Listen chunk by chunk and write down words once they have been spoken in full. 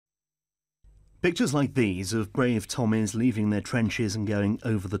Pictures like these of brave Tommies leaving their trenches and going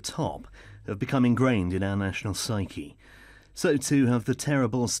over the top have become ingrained in our national psyche. So too have the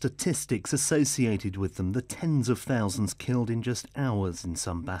terrible statistics associated with them, the tens of thousands killed in just hours in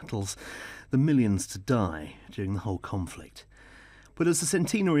some battles, the millions to die during the whole conflict. But as the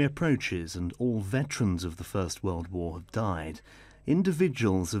centenary approaches and all veterans of the First World War have died,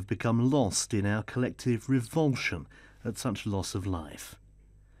 individuals have become lost in our collective revulsion at such loss of life.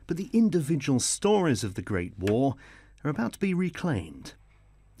 But the individual stories of the Great War are about to be reclaimed.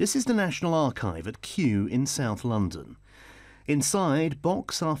 This is the National Archive at Kew in South London. Inside,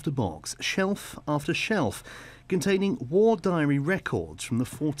 box after box, shelf after shelf, containing war diary records from the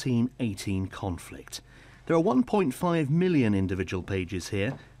 1418 conflict. There are 1.5 million individual pages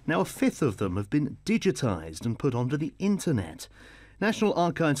here. Now a fifth of them have been digitised and put onto the internet. National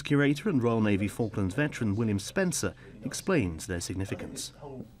Archives curator and Royal Navy Falklands veteran William Spencer explains their significance.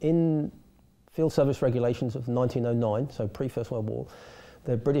 In Field Service Regulations of 1909, so pre-First World War,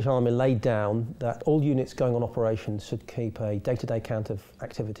 the British Army laid down that all units going on operations should keep a day-to-day count of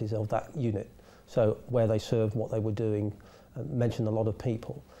activities of that unit. So where they served, what they were doing, mentioned a lot of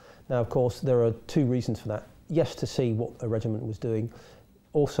people. Now, of course, there are two reasons for that. Yes, to see what a regiment was doing,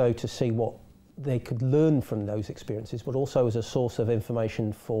 also to see what they could learn from those experiences, but also as a source of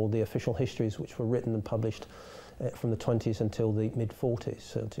information for the official histories which were written and published from the 20s until the mid-40s,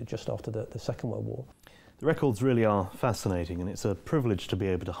 so to just after the Second World War. The records really are fascinating, and it's a privilege to be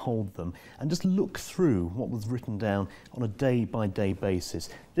able to hold them and just look through what was written down on a day-by-day basis.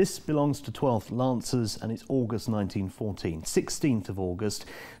 This belongs to 12th Lancers, and it's August 1914. 16th of August,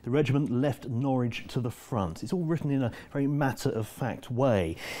 the regiment left Norwich to the front. It's all written in a very matter-of-fact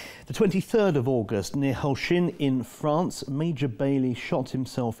way. The 23rd of August, near Holchin in France, Major Bailey shot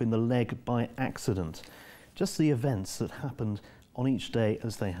himself in the leg by accident. Just the events that happened on each day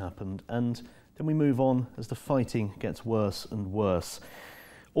as they happened, and then we move on as the fighting gets worse and worse.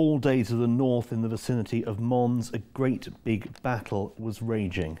 All day to the north in the vicinity of Mons, a great big battle was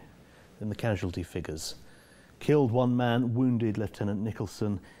raging. Then the casualty figures. Killed 1 man, wounded Lieutenant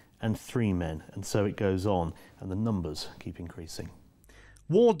Nicholson, and 3 men, and so it goes on, and the numbers keep increasing.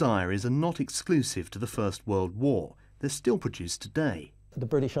 War diaries are not exclusive to the First World War. They're still produced today. The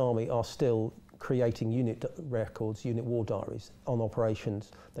British Army are still creating unit records, unit war diaries on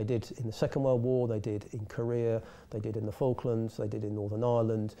operations. They did in the Second World War, they did in Korea, they did in the Falklands, they did in Northern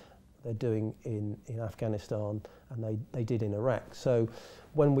Ireland, they're doing in Afghanistan, and they did in Iraq. So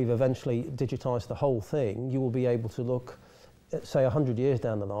when we've eventually digitised the whole thing, you will be able to look, say 100 years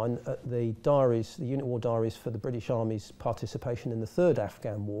down the line, at the diaries, the unit war diaries for the British Army's participation in the Third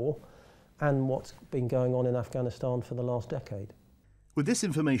Afghan War and what's been going on in Afghanistan for the last decade. With this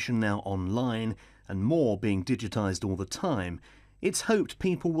information now online and more being digitised all the time, it's hoped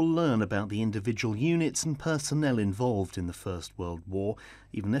people will learn about the individual units and personnel involved in the First World War,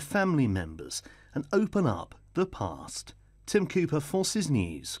 even their family members, and open up the past. Tim Cooper, Forces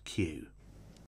News, Kew.